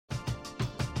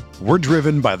We're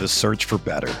driven by the search for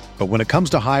better. But when it comes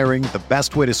to hiring, the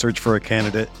best way to search for a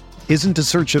candidate isn't to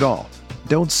search at all.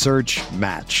 Don't search,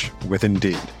 match with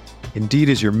Indeed. Indeed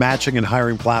is your matching and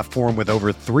hiring platform with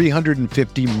over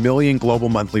 350 million global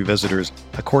monthly visitors,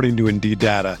 according to Indeed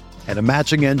data, and a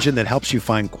matching engine that helps you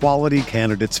find quality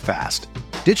candidates fast.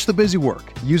 Ditch the busy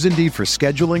work. Use Indeed for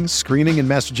scheduling, screening, and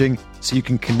messaging so you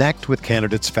can connect with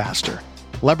candidates faster.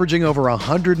 Leveraging over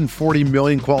 140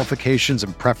 million qualifications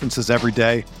and preferences every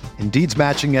day, Indeed's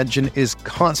matching engine is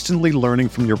constantly learning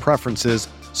from your preferences,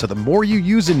 so the more you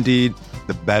use Indeed,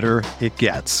 the better it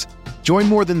gets. Join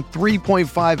more than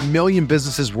 3.5 million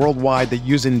businesses worldwide that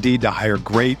use Indeed to hire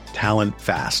great talent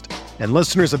fast. And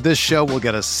listeners of this show will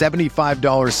get a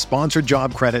 $75 sponsored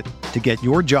job credit to get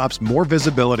your jobs more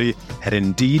visibility at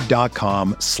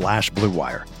Indeed.com/Blue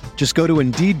Wire. Just go to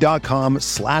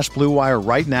Indeed.com/Blue Wire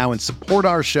right now and support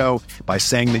our show by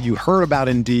saying that you heard about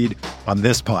Indeed on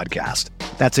this podcast.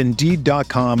 That's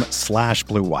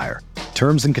Indeed.com/Blue Wire.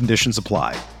 Terms and conditions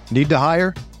apply. Need to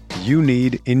hire? You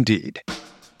need Indeed.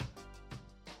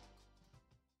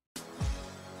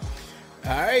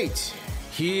 All right,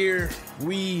 here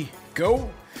we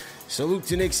go. Salute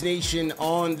to Knicks Nation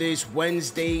on this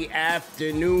Wednesday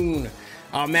afternoon,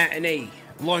 matinee,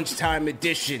 lunchtime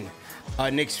edition,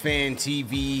 Knicks Fan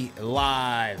TV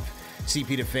Live.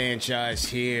 CP the Franchise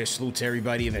here. Salute to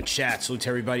everybody in the chat. Salute to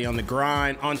everybody on the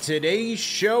grind. On today's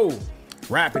show,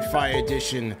 rapid fire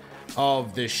edition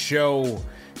of the show,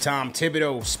 Tom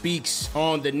Thibodeau speaks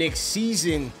on the Knicks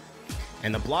season.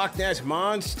 And the Block Nest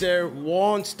Monster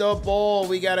wants the ball.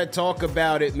 We got to talk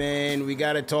about it, man. We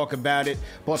got to talk about it.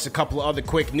 Plus a couple of other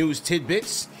quick news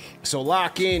tidbits. So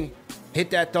lock in. Hit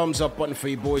that thumbs up button for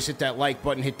you boys. Hit that like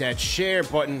button. Hit that share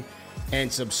button.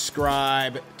 And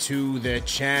subscribe to the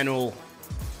channel.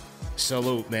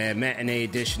 Salute, man. Matinee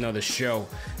edition of the show.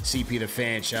 CP the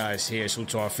Franchise here. Salute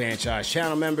to our franchise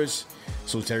channel members.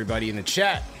 Salute to everybody in the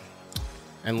chat.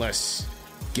 And let's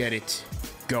get it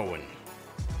going.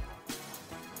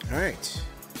 All right.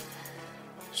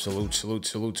 Salute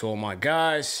to all my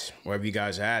guys, wherever you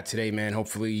guys are at today, man.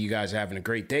 Hopefully you guys are having a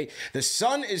great day. The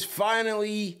sun is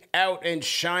finally out and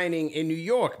shining in New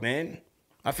York, man.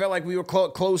 I felt like we were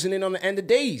closing in on the end of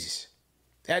days.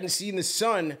 Hadn't seen the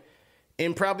sun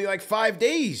in probably like 5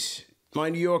 days. My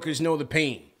New Yorkers know the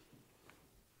pain.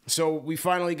 So we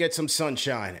finally get some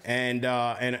sunshine, and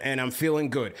I'm feeling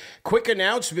good. Quick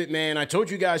announcement, man. I told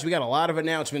you guys we got a lot of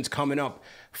announcements coming up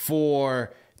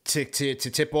for to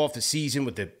tip off the season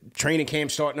with the training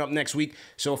camp starting up next week.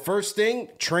 So first thing,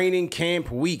 training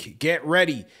camp week. Get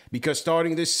ready, because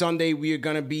starting this Sunday, we are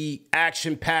going to be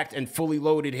action-packed and fully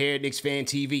loaded here at Knicks Fan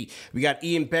TV. We got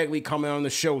Ian Begley coming on the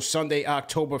show Sunday,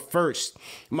 October 1st.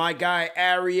 My guy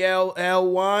Ariel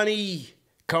Elwani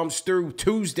comes through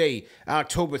Tuesday,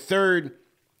 October 3rd.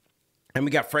 And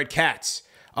we got Fred Katz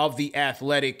of The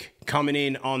Athletic coming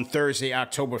in on Thursday,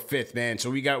 October 5th, man. So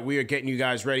we are getting you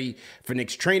guys ready for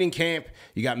Knicks training camp.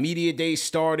 You got Media Day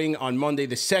starting on Monday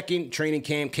the 2nd. Training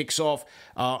camp kicks off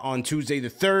on Tuesday the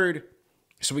 3rd.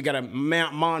 So we got a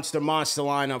monster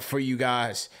lineup for you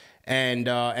guys. And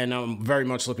I'm very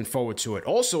much looking forward to it.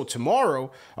 Also,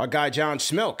 tomorrow, our guy John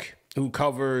Smelk, who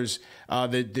covers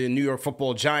the New York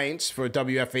Football Giants for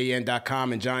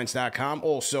WFAN.com and Giants.com.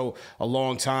 Also a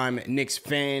longtime Knicks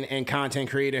fan and content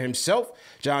creator himself.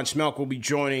 John Smelk will be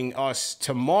joining us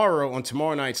tomorrow on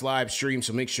tomorrow night's live stream,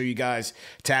 so make sure you guys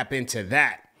tap into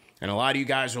that. And a lot of you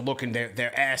guys are looking,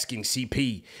 they're asking,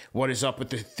 CP, what is up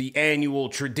with the annual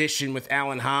tradition with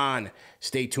Alan Hahn?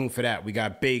 Stay tuned for that. We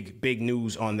got big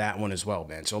news on that one as well,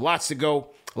 man. So lots to go,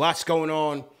 lots going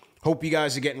on. Hope you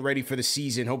guys are getting ready for the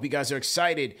season. Hope you guys are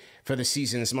excited for the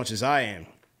season as much as I am.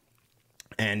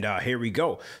 And here we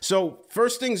go. So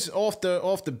first things off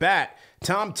the bat,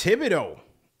 Tom Thibodeau.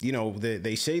 You know,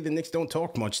 they say the Knicks don't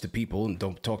talk much to people and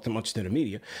don't talk too much to the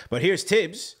media. But here's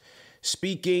Tibbs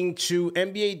speaking to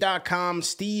NBA.com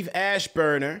Steve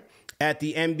Ashburner at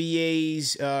the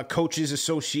NBA's Coaches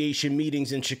Association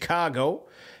meetings in Chicago,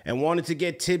 and wanted to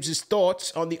get Tibbs'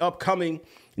 thoughts on the upcoming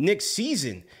Knicks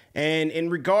season. And in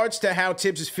regards to how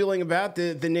Tibbs is feeling about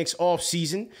the Knicks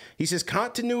offseason, he says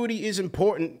continuity is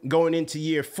important going into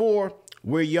year 4.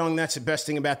 We're young. That's the best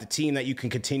thing about the team, that you can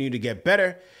continue to get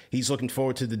better. He's looking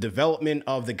forward to the development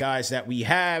of the guys that we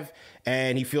have,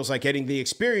 and he feels like getting the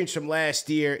experience from last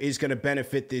year is going to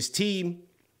benefit this team.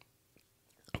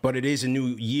 But it is a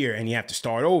new year, and you have to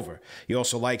start over. He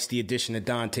also likes the addition of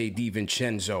Dante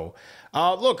DiVincenzo.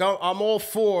 Look, I'm all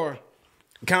for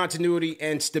continuity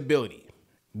and stability.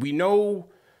 We know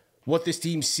what this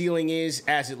team's ceiling is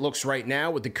as it looks right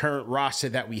now with the current roster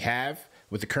that we have,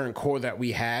 with the current core that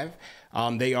we have.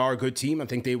 They are a good team. I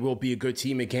think they will be a good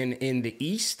team again in the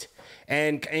East.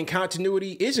 And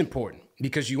continuity is important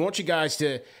because you want you guys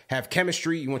to have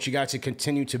chemistry. You want you guys to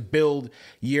continue to build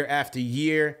year after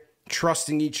year,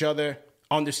 trusting each other,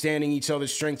 understanding each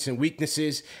other's strengths and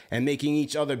weaknesses, and making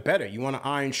each other better. You want an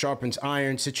iron sharpens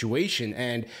iron situation.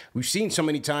 And we've seen so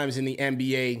many times in the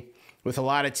NBA with a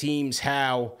lot of teams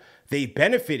how they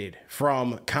benefited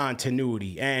from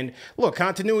continuity. And look,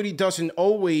 continuity doesn't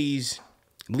always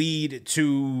lead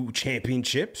to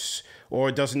championships, or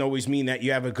it doesn't always mean that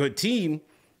you have a good team,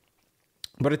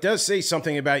 but it does say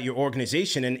something about your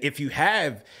organization. And if you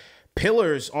have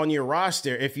pillars on your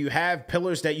roster, if you have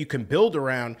pillars that you can build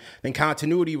around, then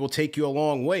continuity will take you a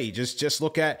long way. Let's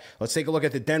take a look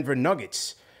at the Denver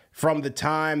Nuggets from the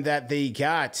time that they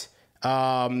got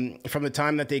Nikola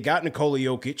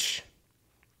Jokic.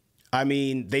 I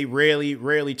mean, they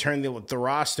rarely turned the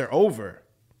roster over.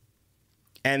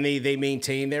 And they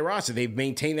maintain their roster. They've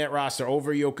maintained that roster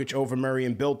over Jokic, over Murray,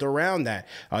 and built around that.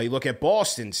 You look at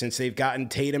Boston, since they've gotten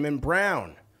Tatum and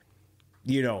Brown.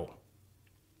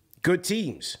 Good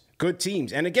teams.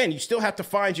 And again, you still have to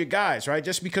find your guys, right?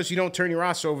 Just because you don't turn your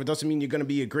roster over doesn't mean you're going to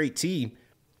be a great team.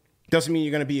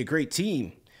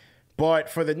 But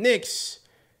for the Knicks,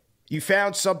 you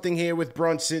found something here with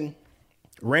Brunson.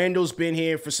 Randall's been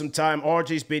here for some time.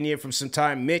 RJ's been here for some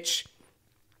time. Mitch,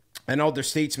 an older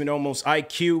statesman, almost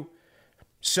IQ.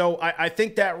 So I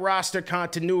think that roster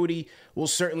continuity will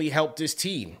certainly help this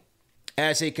team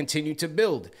as they continue to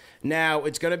build. Now,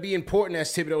 it's going to be important,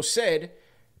 as Thibodeau said,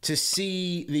 to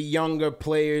see the younger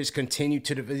players continue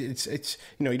to.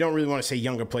 You don't really want to say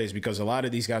younger players because a lot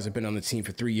of these guys have been on the team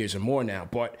for 3 years or more now.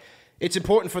 But it's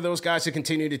important for those guys to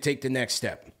continue to take the next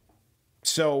step.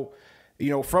 So,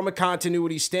 from a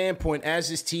continuity standpoint, as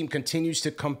this team continues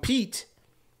to compete,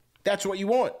 that's what you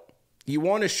want. You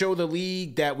want to show the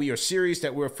league that we are serious,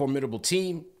 that we're a formidable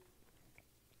team,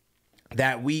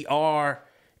 that we are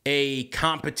a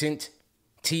competent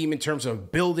team in terms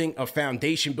of building a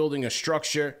foundation, building a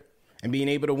structure, and being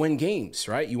able to win games,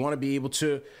 right? You want to be able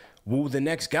to woo the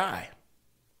next guy.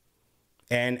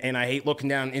 And I hate looking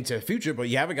down into the future, but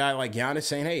you have a guy like Giannis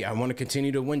saying, hey, I want to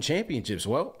continue to win championships.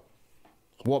 Well,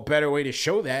 what better way to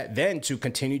show that than to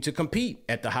continue to compete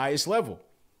at the highest level?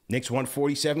 Knicks won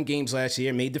 47 games last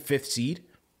year, made the 5th seed.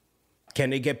 Can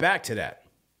they get back to that?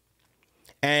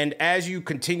 And as you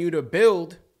continue to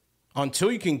build,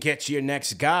 until you can get to your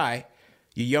next guy,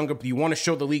 you want to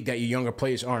show the league that your younger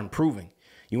players are improving.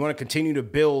 You want to continue to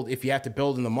build, if you have to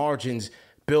build in the margins,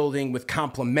 building with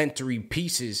complementary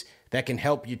pieces that can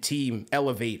help your team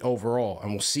elevate overall.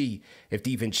 And we'll see if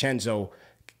DiVincenzo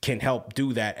can help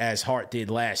do that as Hart did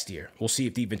last year. We'll see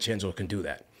if DiVincenzo can do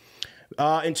that.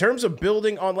 In terms of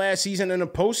building on last season and the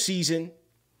postseason,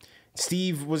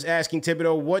 Steve was asking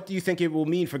Thibodeau, what do you think it will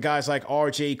mean for guys like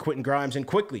RJ, Quentin Grimes, and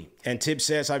Quickly? And Tib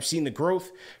says, I've seen the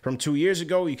growth from 2 years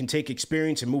ago. You can take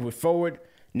experience and move it forward.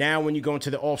 Now, when you go into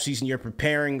the offseason, you're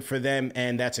preparing for them,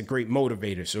 and that's a great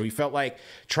motivator. So he felt like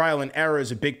trial and error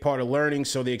is a big part of learning.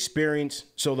 So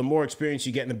the more experience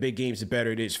you get in the big games, the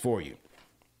better it is for you.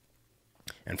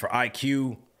 And for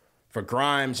IQ, for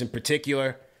Grimes in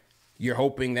particular, you're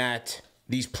hoping that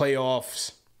these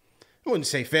playoffs, I wouldn't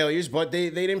say failures, but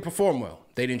they didn't perform well.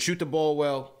 They didn't shoot the ball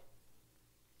well,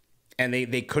 and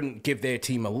they couldn't give their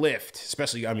team a lift.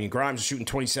 Especially, Grimes was shooting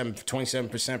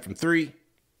 27% from three.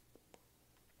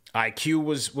 IQ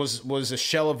was a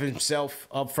shell of himself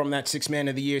up from that 6 Man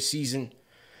of the Year season.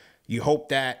 You hope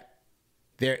that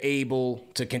they're able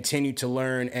to continue to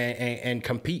learn and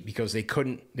compete because they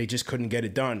just couldn't get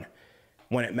it done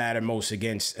when it mattered most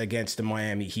against the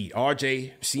Miami Heat.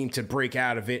 RJ seemed to break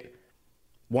out of it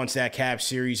once that Cavs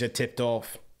series had tipped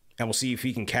off, and we'll see if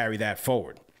he can carry that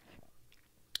forward.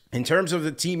 In terms of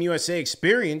the Team USA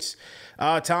experience,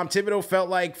 Tom Thibodeau felt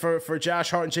like for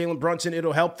Josh Hart and Jalen Brunson,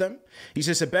 it'll help them. He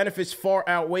says the benefits far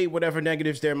outweigh whatever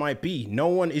negatives there might be. No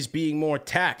one is being more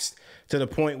taxed to the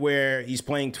point where he's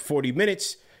playing 40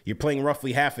 minutes. You're playing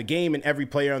roughly half a game, and every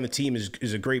player on the team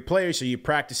is a great player, so you're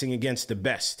practicing against the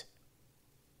best.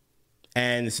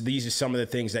 And so these are some of the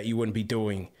things that you wouldn't be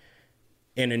doing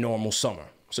in a normal summer.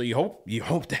 So you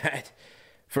hope that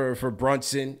for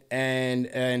Brunson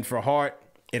and for Hart,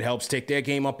 it helps take their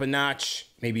game up a notch.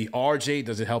 Maybe RJ,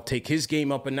 does it help take his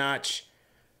game up a notch?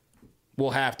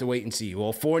 We'll have to wait and see.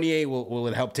 Well, Fournier, will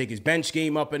it help take his bench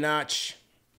game up a notch?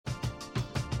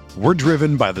 We're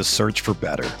driven by the search for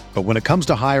better. But when it comes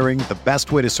to hiring, the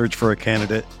best way to search for a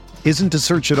candidate isn't to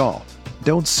search at all.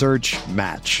 Don't search,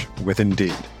 match with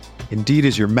Indeed. Indeed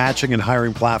is your matching and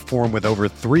hiring platform with over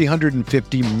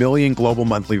 350 million global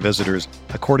monthly visitors,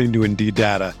 according to Indeed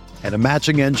data, and a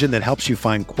matching engine that helps you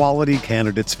find quality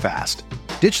candidates fast.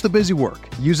 Ditch the busy work.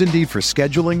 Use Indeed for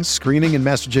scheduling, screening, and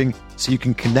messaging so you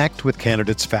can connect with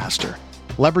candidates faster.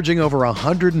 Leveraging over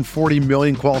 140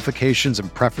 million qualifications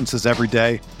and preferences every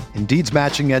day, Indeed's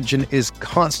matching engine is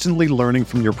constantly learning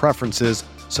from your preferences,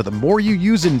 so the more you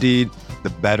use Indeed, the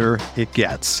better it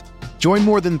gets. Join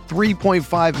more than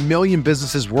 3.5 million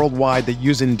businesses worldwide that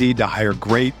use Indeed to hire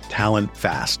great talent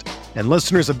fast. And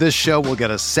listeners of this show will get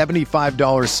a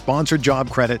 $75 sponsored job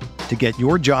credit to get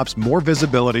your jobs more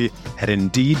visibility at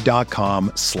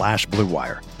Indeed.com/Blue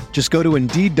Wire. Just go to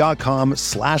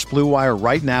Indeed.com/Blue Wire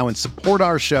right now and support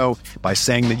our show by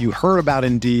saying that you heard about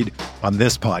Indeed on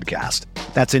this podcast.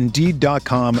 That's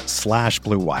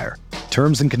Indeed.com/Blue Wire.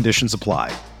 Terms and conditions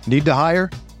apply. Need to hire?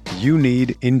 You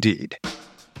need Indeed.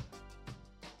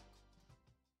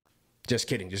 Just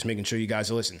kidding. Just making sure you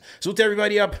guys are listening. Salute to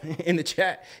everybody up in the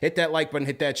chat. Hit that like button,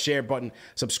 hit that share button,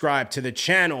 subscribe to the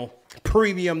channel.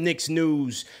 Premium Knicks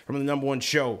news from the number one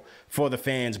show for the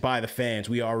fans, by the fans.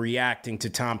 We are reacting to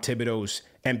Tom Thibodeau's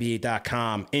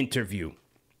NBA.com interview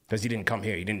because he didn't come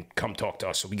here. He didn't come talk to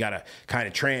us. So we got to kind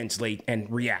of translate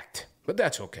and react. But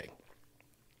that's okay.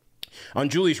 On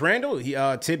Julius Randle,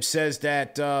 Tibbs says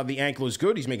that the ankle is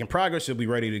good. He's making progress. He'll be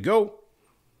ready to go.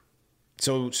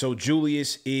 So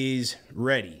Julius is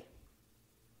ready.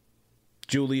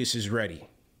 Julius is ready.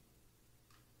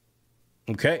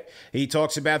 Okay. He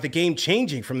talks about the game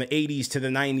changing from the 80s to the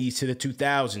 90s to the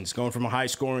 2000s, going from a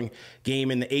high-scoring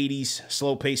game in the 80s,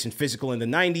 slow pace and physical in the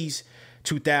 90s.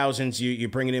 2000s, you're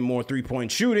bringing in more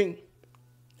three-point shooting,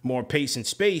 more pace and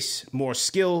space, more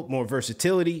skill, more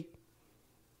versatility.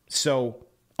 So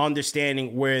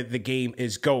understanding where the game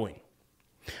is going.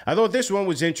 I thought this one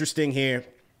was interesting here.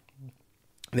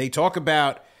 They talk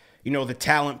about, the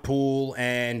talent pool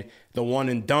and the one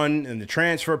and done and the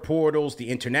transfer portals, the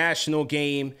international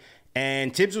game.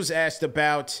 And Tibbs was asked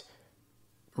about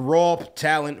raw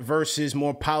talent versus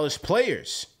more polished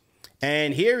players.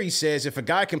 And here he says, if a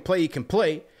guy can play, he can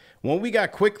play. When we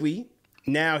got Quickly,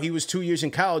 now he was 2 years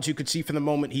in college, you could see from the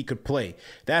moment he could play.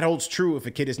 That holds true if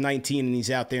a kid is 19 and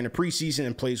he's out there in the preseason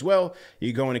and plays well,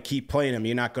 you're going to keep playing him.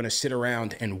 You're not going to sit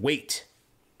around and wait.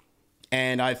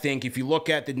 And I think if you look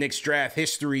at the Knicks draft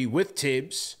history with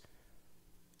Tibbs,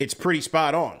 it's pretty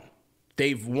spot on.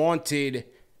 They've wanted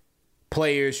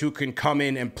players who can come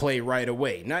in and play right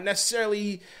away. Not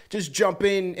necessarily just jump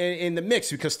in the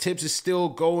mix, because Tibbs is still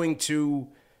going to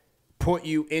put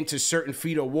you into certain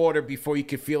feet of water before you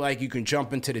can feel like you can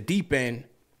jump into the deep end.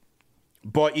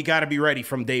 But you got to be ready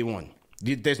from day one.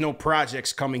 There's no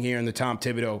projects coming here in the Tom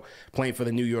Thibodeau playing for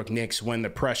the New York Knicks when the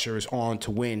pressure is on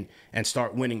to win and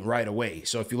start winning right away.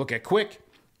 So if you look at Quick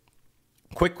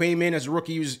came in as a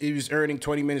rookie. He was earning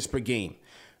 20 minutes per game.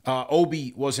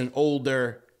 Obi was an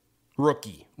older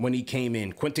rookie when he came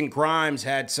in. Quentin Grimes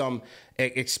had some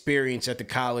experience at the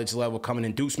college level coming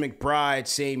in. Deuce McBride,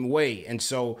 same way. And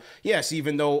so, yes,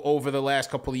 even though over the last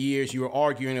couple of years you were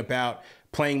arguing about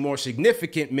playing more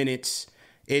significant minutes,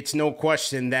 it's no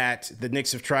question that the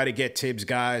Knicks have tried to get Tibbs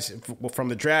guys from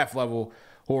the draft level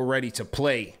who are ready to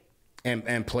play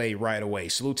and play right away.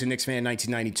 Salute to Knicks fan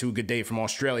 1992. Good day from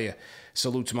Australia.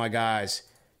 Salute to my guys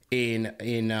in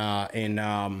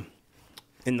the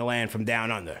land from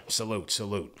down under.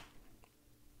 Salute.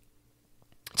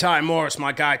 Ty Morris,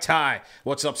 my guy Ty.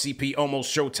 What's up, CP?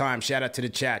 Almost showtime. Shout out to the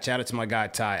chat. Shout out to my guy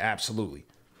Ty. Absolutely.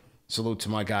 Salute to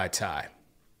my guy Ty.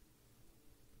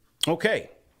 Okay.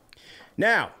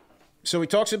 Now, so he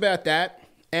talks about that,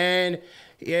 and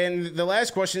the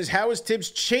last question is, how has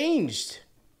Tibbs changed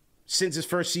since his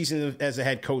first season as a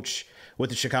head coach with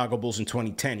the Chicago Bulls in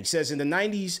 2010? He says in the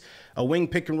 90s, a wing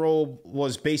pick and roll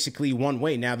was basically one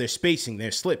way. Now there's spacing,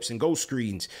 there's slips and go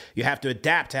screens. You have to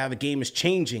adapt to how the game is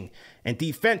changing. And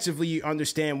defensively, you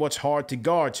understand what's hard to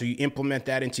guard, so you implement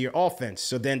that into your offense.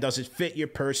 So then does it fit your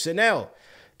personnel?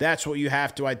 That's what you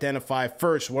have to identify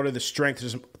first. What are the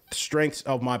strengths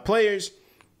of my players?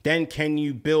 Then can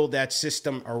you build that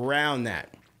system around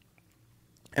that?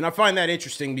 And I find that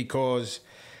interesting because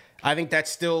I think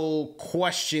that's still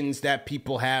questions that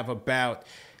people have about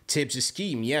Tibbs'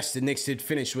 scheme. Yes, the Knicks did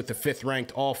finish with the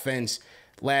 5th-ranked offense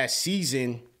last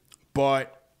season,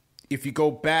 but if you go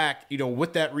back,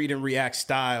 with that read and react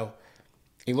style,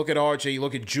 you look at RJ, you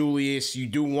look at Julius, you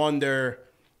do wonder,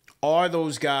 are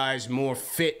those guys more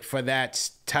fit for that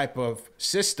type of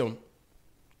system?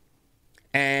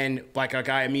 And like our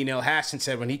guy Amin El Hassan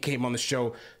said when he came on the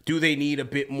show, do they need a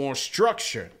bit more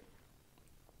structure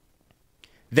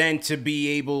than to be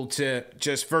able to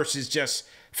versus just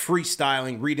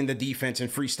freestyling, reading the defense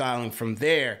and freestyling from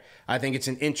there? I think it's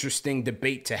an interesting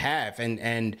debate to have.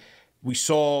 And We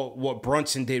saw what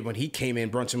Brunson did when he came in.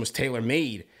 Brunson was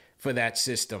tailor-made for that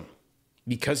system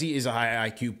because he is a high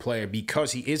IQ player,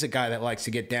 because he is a guy that likes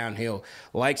to get downhill,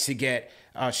 likes to get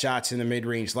shots in the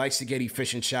mid-range, likes to get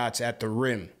efficient shots at the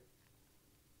rim,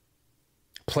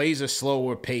 plays a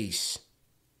slower pace,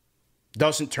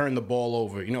 doesn't turn the ball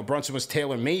over. Brunson was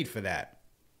tailor-made for that.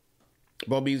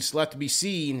 But it's left to be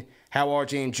seen how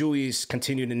RJ and Julius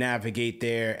continue to navigate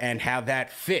there and how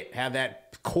that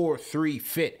core three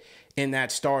fit in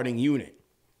that starting unit.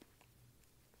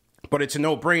 But it's a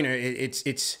no-brainer.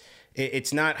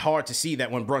 It's not hard to see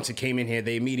that when Brunson came in here,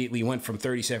 they immediately went from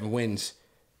 37 wins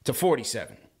to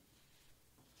 47.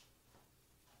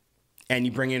 And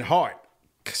you bring in Hart,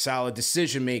 solid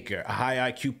decision maker, a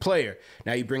high IQ player.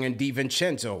 Now you bring in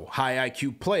DiVincenzo, high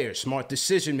IQ player, smart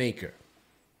decision maker.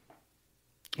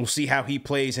 We'll see how he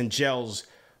plays and gels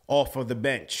off of the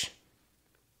bench.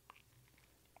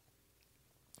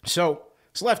 So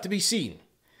it's left to be seen.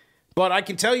 But I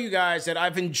can tell you guys that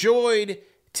I've enjoyed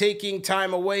taking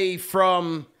time away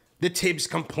from the Tibbs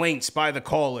complaints by the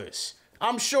callers.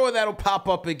 I'm sure that'll pop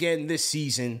up again this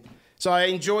season. So I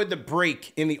enjoyed the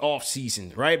break in the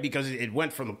offseason, right? Because it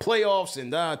went from the playoffs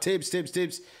and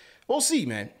Tibbs. We'll see,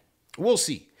 man. We'll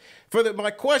see.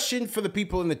 My question for the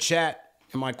people in the chat,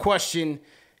 and my question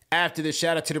after this,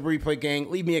 shout out to the replay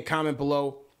gang, leave me a comment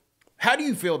below. How do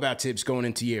you feel about Tibbs going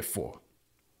into year 4?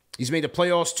 He's made the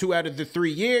playoffs 2 out of the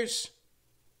 3 years.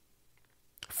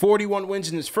 41 wins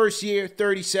in his first year,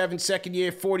 37 second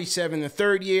year, 47 the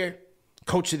third year.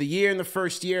 Coach of the year in the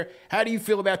first year. How do you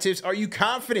feel about Tibbs? Are you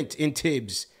confident in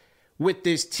Tibbs with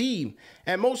this team?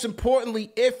 And most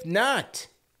importantly, if not,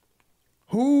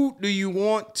 who do you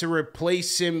want to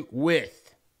replace him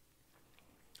with?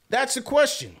 That's the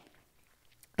question.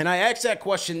 And I ask that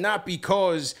question not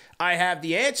because I have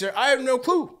the answer. I have no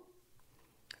clue.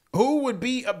 Who would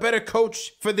be a better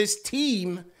coach for this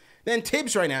team than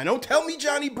Tibbs right now? Don't tell me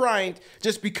Johnny Bryant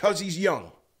just because he's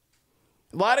young.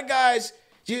 A lot of guys,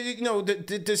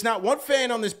 there's not one fan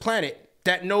on this planet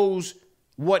that knows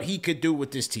what he could do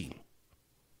with this team.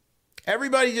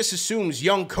 Everybody just assumes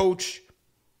young coach,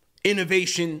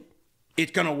 innovation,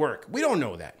 it's going to work. We don't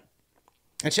know that.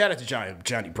 And shout out to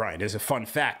Johnny Bryant. There's a fun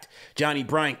fact. Johnny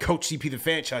Bryant coached CP the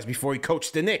franchise before he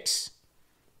coached the Knicks.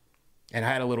 And I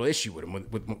had a little issue with him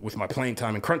with my playing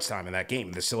time and crunch time in that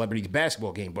game, the celebrity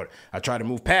basketball game, but I tried to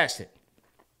move past it.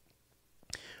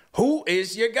 Who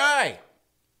is your guy?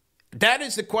 That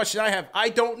is the question I have. I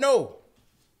don't know.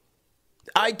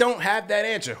 I don't have that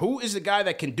answer. Who is the guy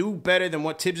that can do better than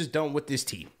what Tibbs has done with this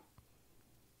team?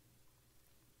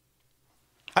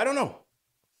 I don't know.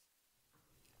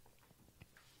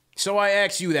 So I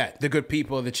ask you that, the good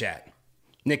people of the chat.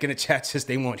 Nick in the chat says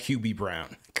they want Hubie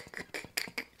Brown.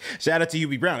 Shout out to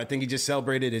Hubie Brown. I think he just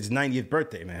celebrated his 90th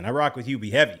birthday, man. I rock with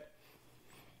Hubie heavy.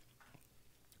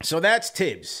 So that's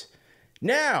Tibbs.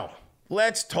 Now,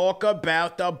 let's talk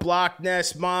about the Block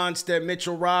Nest Monster,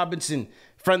 Mitchell Robinson,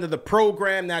 friend of the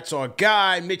program. That's our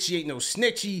guy. Mitchie ain't no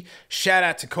snitchy. Shout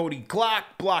out to Cody Glock,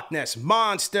 Block Nest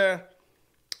Monster,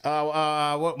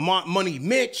 Money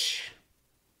Mitch.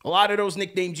 A lot of those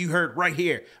nicknames you heard right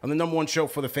here on the number one show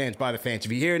for the fans, by the fans.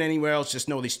 If you hear it anywhere else, just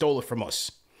know they stole it from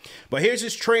us. But here's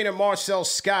his trainer, Marcel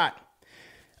Scott,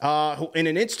 who in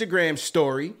an Instagram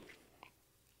story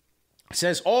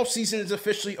says, offseason is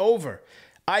officially over.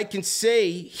 I can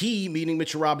say he, meaning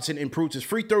Mitchell Robinson, improved his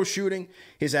free throw shooting.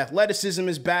 His athleticism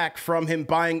is back from him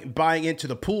buying into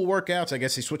the pool workouts. I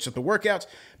guess he switched up the workouts.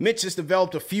 Mitch has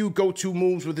developed a few go-to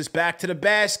moves with his back to the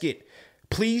basket.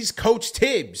 Please, Coach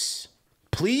Tibbs.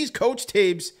 Please, Coach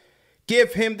Tibbs,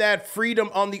 give him that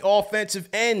freedom on the offensive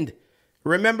end.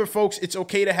 Remember, folks, it's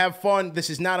okay to have fun. This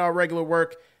is not our regular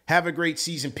work. Have a great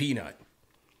season, Peanut.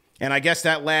 And I guess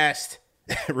that last,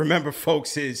 remember,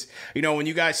 folks, is, when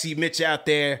you guys see Mitch out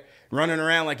there running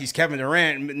around like he's Kevin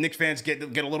Durant, Knicks fans get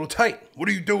a little tight. What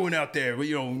are you doing out there? What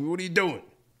are you doing?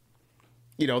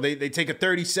 They take a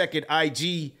 30-second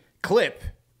IG clip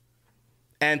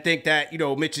and think that,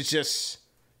 Mitch is just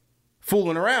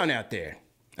fooling around out there.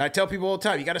 I tell people all the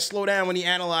time, you got to slow down when you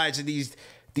analyze these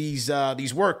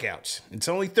workouts. It's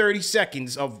only 30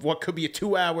 seconds of what could be a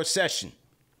 2-hour session.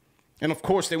 And of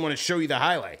course, they want to show you the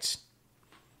highlights.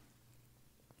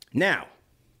 Now,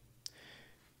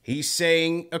 he's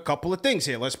saying a couple of things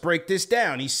here. Let's break this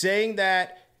down. He's saying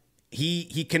that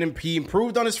he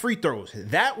improved on his free throws.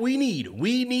 That we need.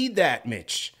 We need that,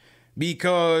 Mitch.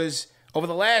 Because over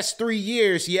the last 3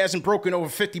 years, he hasn't broken over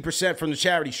 50% from the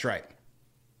charity stripe.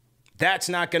 That's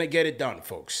not going to get it done,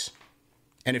 folks.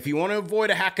 And if you want to avoid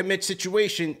a Hack-a-Mitch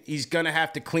situation, he's going to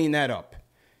have to clean that up.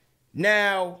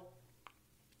 Now,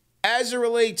 as it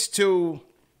relates to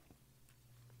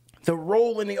the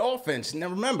role in the offense. Now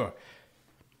remember,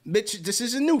 Mitch, this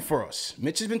isn't new for us.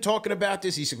 Mitch has been talking about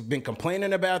this. He's been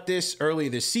complaining about this earlier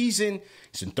this season.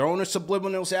 He's been throwing the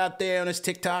subliminals out there on his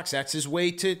TikToks. That's his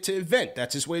way to vent.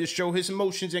 That's his way to show his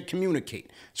emotions and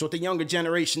communicate. That's what the younger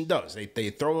generation does. They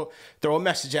throw a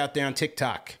message out there on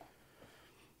TikTok.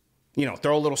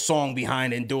 Throw a little song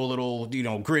behind it and do a little,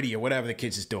 gritty or whatever the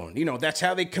kids is doing. That's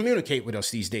how they communicate with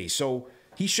us these days. So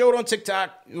he showed on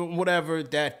TikTok, whatever,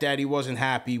 that he wasn't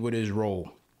happy with his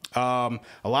role. A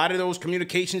lot of those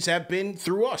communications have been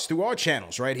through us, through our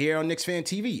channels right here on Knicks Fan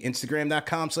TV,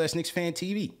 Instagram.com/Knicks Fan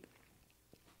TV.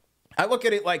 I look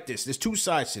at it like this. There's two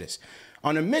sides to this.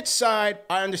 On the Mitch side,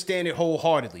 I understand it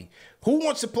wholeheartedly. Who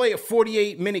wants to play a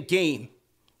 48-minute game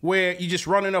where you're just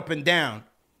running up and down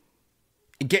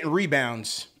and getting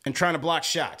rebounds and trying to block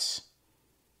shots?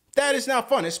 That is not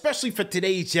fun, especially for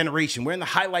today's generation. We're in the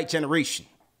highlight generation.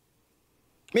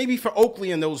 Maybe for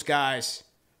Oakley and those guys,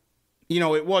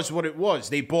 it was what it was.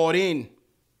 They bought in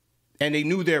and they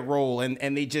knew their role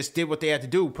and they just did what they had to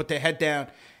do, put their head down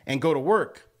and go to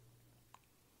work.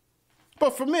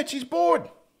 But for Mitch, he's bored.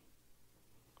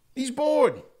 He's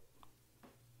bored.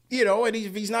 And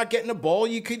if he's not getting the ball,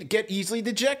 you could get easily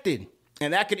dejected.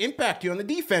 And that could impact you on the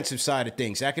defensive side of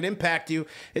things. That could impact you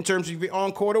in terms of your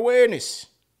on-court awareness.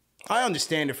 I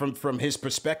understand it from his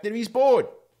perspective. He's bored.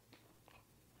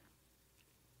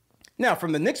 Now,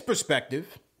 from the Knicks'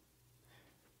 perspective,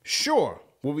 sure.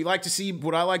 Would I like to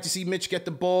see Mitch get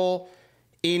the ball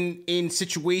in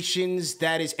situations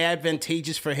that is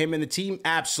advantageous for him and the team?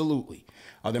 Absolutely.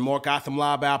 Are there more Gotham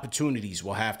Lob opportunities?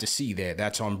 We'll have to see there.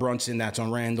 That's on Brunson. That's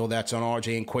on Randall. That's on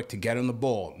RJ and Quick to get him the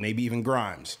ball. Maybe even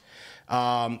Grimes.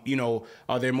 Are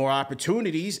there more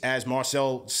opportunities, as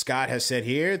Marcel Scott has said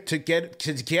here, to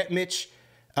get Mitch,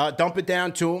 dump it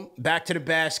down to him, back to the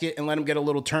basket, and let him get a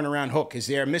little turnaround hook? Is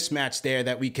there a mismatch there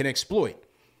that we can exploit?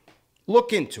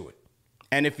 Look into it.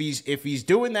 And if he's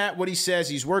doing that, what he says,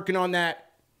 he's working on that.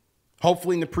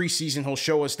 Hopefully in the preseason he'll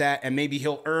show us that, and maybe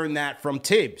he'll earn that from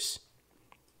Tibbs.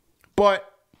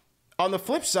 But on the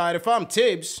flip side, if I'm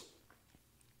Tibbs,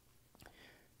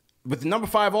 with the number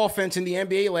 5 offense in the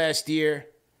NBA last year,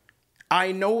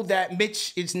 I know that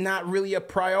Mitch is not really a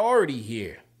priority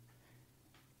here.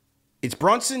 It's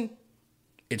Brunson,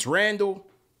 it's Randall,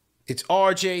 it's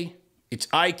RJ, it's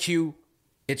IQ,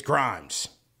 it's Grimes.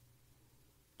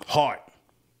 Hart.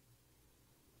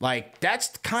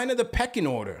 That's kind of the pecking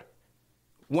order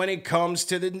when it comes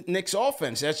to the Knicks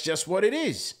offense. That's just what it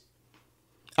is.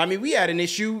 I mean, we had an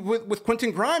issue with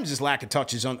Quentin Grimes' lack of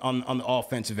touches on the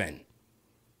offensive end.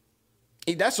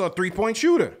 That's a three-point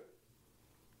shooter.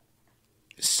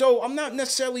 So I'm not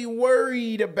necessarily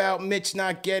worried about Mitch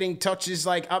not getting touches.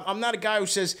 I'm not a guy who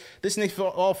says this Knicks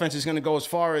offense is going to go as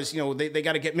far as, they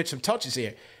got to get Mitch some touches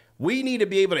here. We need to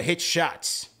be able to hit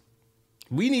shots.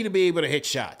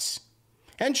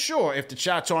 And sure, if the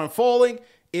shots aren't falling,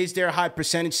 is there a high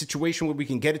percentage situation where we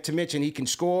can get it to Mitch and he can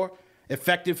score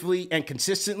effectively and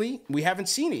consistently? We haven't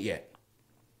seen it yet.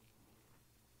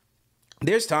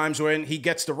 There's times when he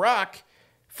gets the rock,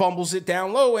 fumbles it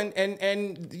down low, and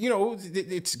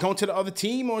it's going to the other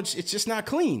team, or it's just not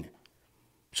clean.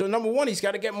 So number one, he's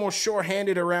got to get more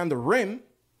sure-handed around the rim.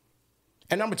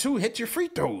 And number two, hit your free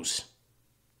throws.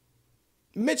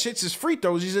 Mitch hits his free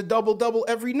throws. He's a double-double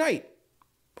every night.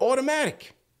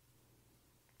 Automatic.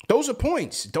 Those are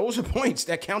points. Those are points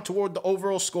that count toward the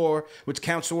overall score, which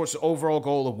counts towards the overall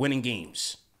goal of winning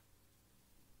games.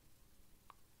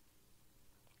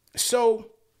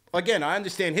 So, again, I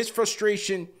understand his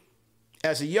frustration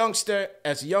as a youngster,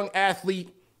 as a young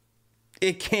athlete.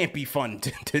 It can't be fun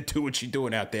to do what you're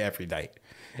doing out there every night.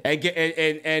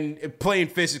 And playing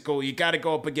physical. You got to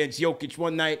go up against Jokic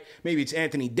one night. Maybe it's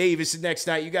Anthony Davis the next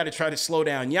night. You got to try to slow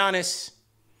down Giannis.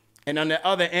 And on the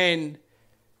other end,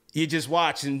 you're just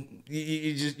watching.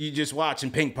 You're just watching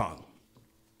ping pong.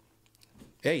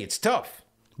 Hey, it's tough.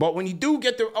 But when you do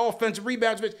get the offensive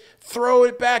rebounds, throw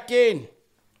it back in.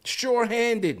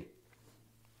 Sure-handed.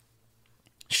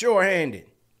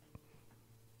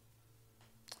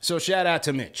 So shout out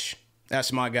to Mitch.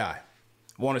 That's my guy.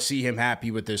 Want to see him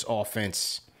happy with this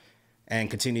offense and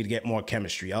continue to get more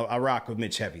chemistry. I rock with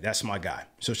Mitch heavy. That's my guy.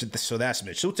 So that's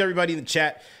Mitch. Salute to everybody in the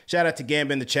chat. Shout out to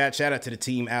Gamba in the chat. Shout out to the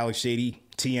team, Alex, JD,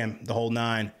 TM, the whole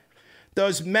nine.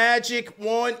 Does Magic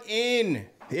want in?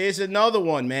 Here's another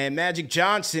one, man. Magic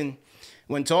Johnson,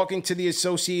 when talking to the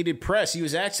Associated Press, he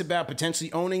was asked about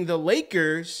potentially owning the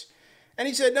Lakers. And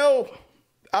he said, no,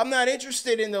 I'm not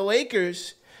interested in the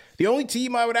Lakers. The only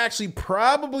team I would actually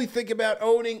probably think about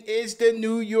owning is the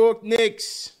New York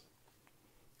Knicks.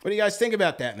 What do you guys think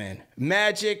about that, man?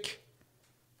 Magic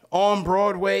on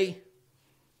Broadway.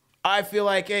 I feel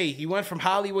like, hey, he went from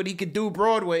Hollywood, he could do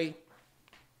Broadway.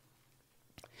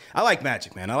 I like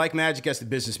Magic, man. I like Magic as the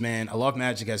businessman. I love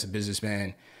Magic as a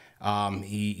businessman.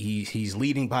 He's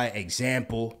leading by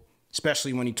example,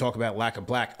 especially when you talk about lack of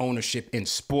black ownership in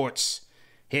sports.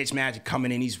 Here's Magic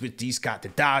coming in. He's got the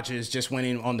Dodgers, just went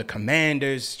in on the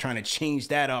Commanders, trying to change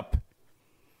that up.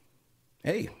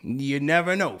 Hey, you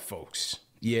never know, folks.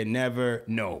 You never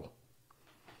know.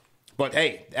 But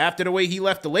hey, after the way he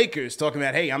left the Lakers, talking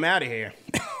about, hey, I'm out of here.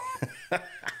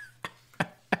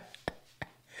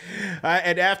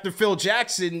 And after Phil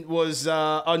Jackson was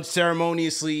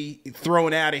unceremoniously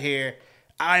thrown out of here,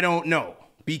 I don't know.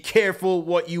 Be careful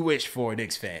what you wish for,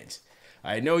 Knicks fans.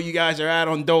 I know you guys are out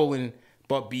on Dolan,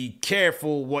 but be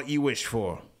careful what you wish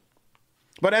for.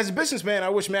 But as a businessman, I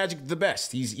wish Magic the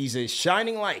best. He's a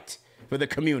shining light for the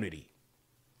community.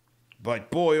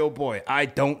 But boy, oh boy, I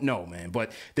don't know, man.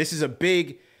 But this is a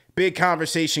big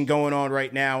conversation going on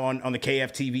right now on the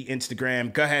KFTV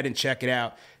Instagram. Go ahead and check it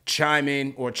out. Chime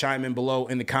in below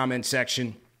in the comment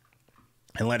section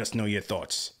and let us know your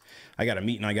thoughts. I got a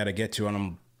meeting I got to get to, and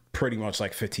I'm pretty much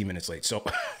like 15 minutes late. So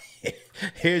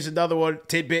here's another one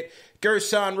tidbit.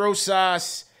 Gerson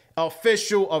Rosas,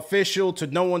 official to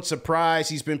no one's surprise.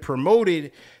 He's been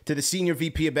promoted to the senior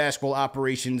VP of basketball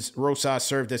operations. Rosas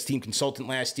served as team consultant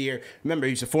last year. Remember,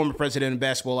 he's a former president of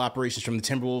basketball operations from the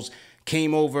Timberwolves.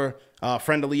 Came over,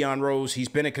 friend of Leon Rose. He's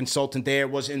been a consultant there,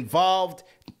 was involved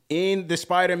in the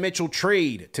Spider Mitchell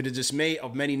trade to the dismay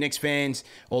of many Knicks fans,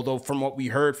 although from what we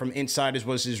heard from insiders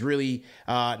is really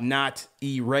not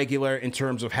irregular in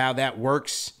terms of how that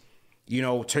works. You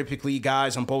know, typically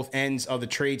guys on both ends of the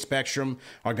trade spectrum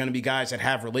are going to be guys that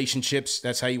have relationships.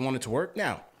 That's how you want it to work.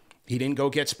 Now, he didn't go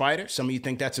get Spider. Some of you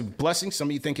think that's a blessing. Some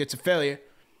of you think it's a failure.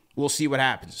 We'll see what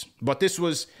happens. But this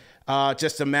was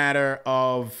just a matter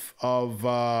of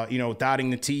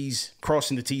dotting the T's,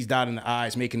 crossing the T's, dotting the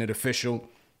I's, making it official.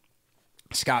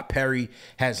 Scott Perry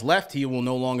has left. He will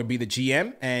no longer be the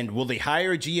GM. And will they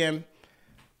hire a GM?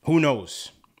 Who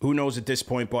knows? Who knows at this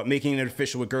point? But making it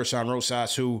official with Gerson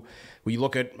Rosas, who, when you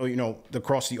look at,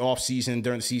 across the offseason,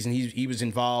 during the season, he was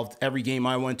involved. Every game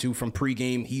I went to from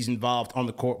pregame, he's involved on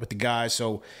the court with the guys.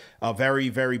 So a very,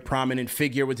 very prominent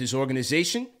figure with his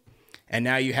organization. And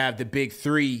now you have the big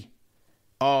three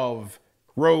of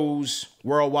Rose,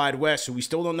 Worldwide West, so we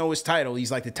still don't know his title.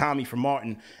 He's like the Tommy from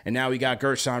Martin, and now we got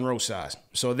Gerson Rosas.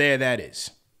 So there that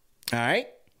is. All right?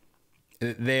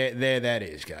 There that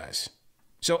is, guys.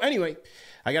 So anyway,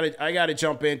 I gotta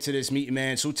jump into this meeting,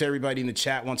 man. Salute to everybody in the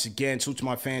chat once again. Salute to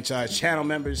my franchise channel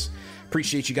members.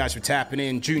 Appreciate you guys for tapping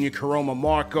in. Junior Caroma,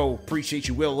 Marco, appreciate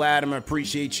you. Will Latimer,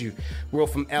 appreciate you. Will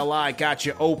from LI, got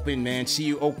you open, man. See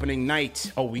you opening night.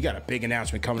 Oh, we got a big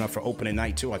announcement coming up for opening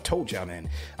night, too. I told y'all, man.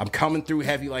 I'm coming through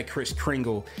heavy like Kris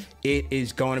Kringle. It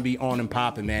is going to be on and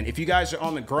popping, man. If you guys are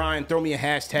on the grind, throw me a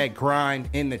hashtag grind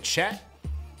in the chat.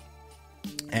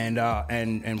 And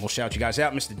we'll shout you guys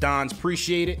out. Mr. Dons,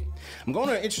 appreciate it. I'm going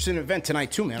to an interesting event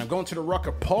tonight, too, man. I'm going to the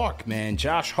Rucker Park, man.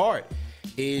 Josh Hart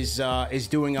is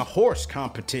doing a horse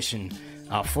competition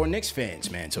for Knicks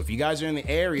fans, man. So if you guys are in the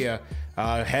area,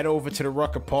 head over to the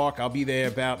Rucker Park. I'll be there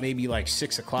about maybe like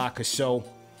 6 o'clock or so.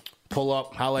 Pull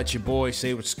up, holla at your boy,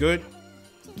 say what's good.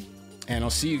 And I'll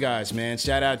see you guys, man.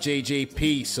 Shout out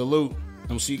JJP, salute. And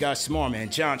we'll see you guys tomorrow, man.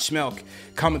 John Schmelk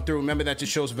coming through. Remember that the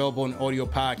show's available in audio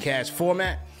podcast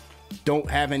format. Don't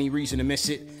have any reason to miss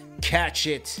it. Catch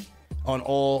it on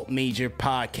all major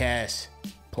podcast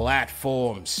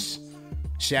platforms.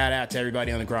 Shout out to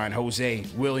everybody on the grind. Jose,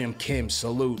 William Kim,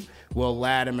 salute. Will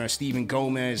Latimer, Stephen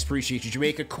Gomez, appreciate you.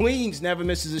 Jamaica Queens never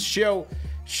misses a show.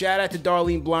 Shout out to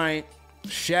Darlene Bryant.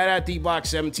 Shout out D-Block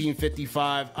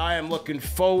 1755. I am looking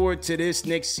forward to this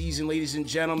next season, ladies and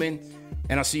gentlemen.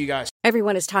 And I'll see you guys.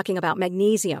 Everyone is talking about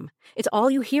magnesium. It's all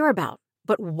you hear about.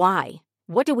 But why?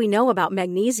 What do we know about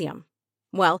magnesium?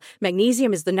 Well,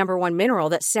 magnesium is the number one mineral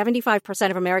that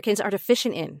 75% of Americans are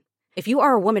deficient in. If you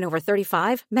are a woman over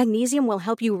 35, magnesium will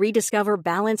help you rediscover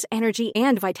balance, energy,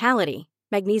 and vitality.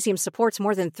 Magnesium supports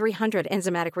more than 300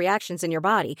 enzymatic reactions in your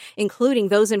body, including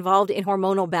those involved in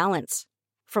hormonal balance.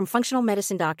 From functional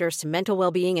medicine doctors to mental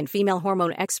well-being and female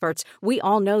hormone experts, we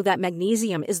all know that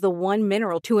magnesium is the one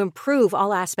mineral to improve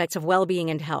all aspects of well-being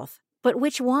and health. But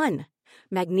which one?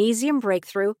 Magnesium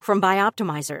Breakthrough from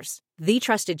Bioptimizers, the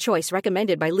trusted choice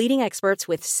recommended by leading experts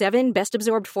with 7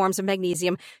 best-absorbed forms of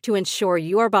magnesium to ensure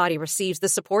your body receives the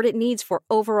support it needs for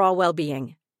overall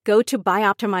well-being. Go to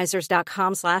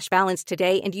bioptimizers.com/balance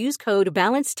today and use code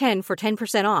BALANCE10 for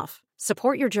 10% off.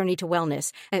 Support your journey to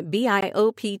wellness at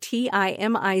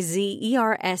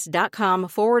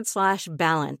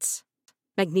bioptimizers.com/balance.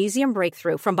 Magnesium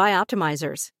Breakthrough from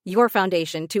Bioptimizers, your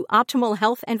foundation to optimal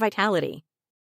health and vitality.